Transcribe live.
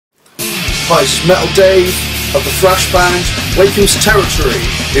Hi, this is Metal Dave of the thrash band Wakehams Terrortory.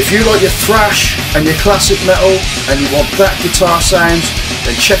 If you like your thrash and your classic metal and you want that guitar sound,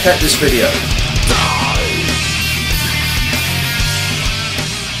 then check out this video.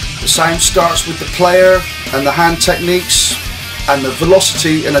 The sound starts with the player and the hand techniques and the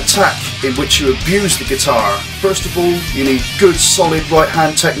velocity and attack in which you abuse the guitar. First of all, you need good solid right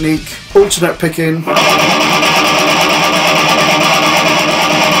hand technique, alternate picking,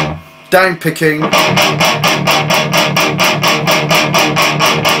 down picking,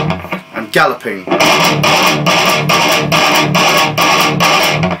 and galloping.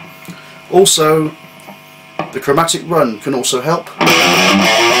 Also, the chromatic run can also help.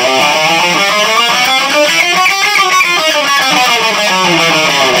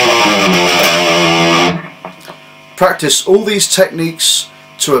 Practice all these techniques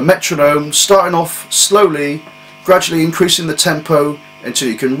to a metronome, starting off slowly, gradually increasing the tempo until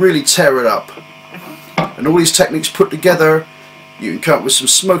you can really tear it up. And all these techniques put together, you can come up with some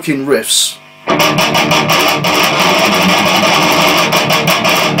smoking riffs.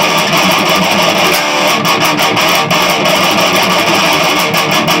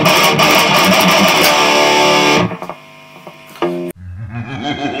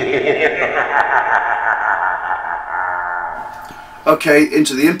 Okay,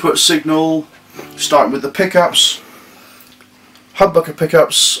 into the input signal, starting with the pickups. Humbucker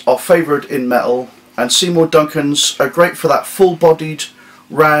pickups are favoured in metal, and Seymour Duncans are great for that full-bodied,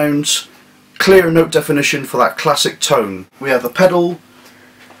 round, clear note definition for that classic tone. We have a pedal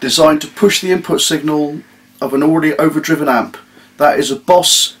designed to push the input signal of an already overdriven amp. That is a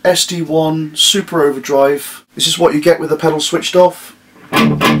Boss SD1 Super Overdrive. This is what you get with the pedal switched off.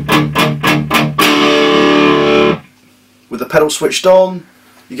 With the pedal switched on,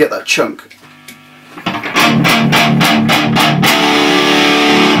 you get that chunk.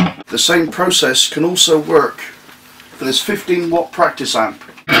 The same process can also work for this 15-watt practice amp.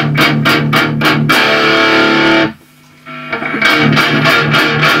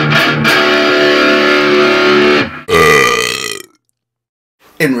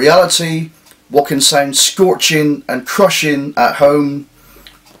 In reality, what can sound scorching and crushing at home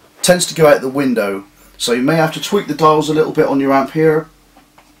tends to go out the window. So you may have to tweak the dials a little bit on your amp here,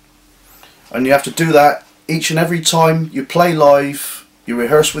 and you have to do that each and every time you play live, you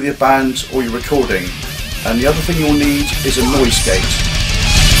rehearse with your band, or you're recording. And the other thing you'll need is a noise gate.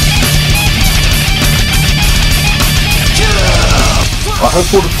 I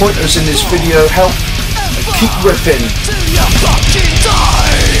hope all the pointers in this video help, and keep ripping.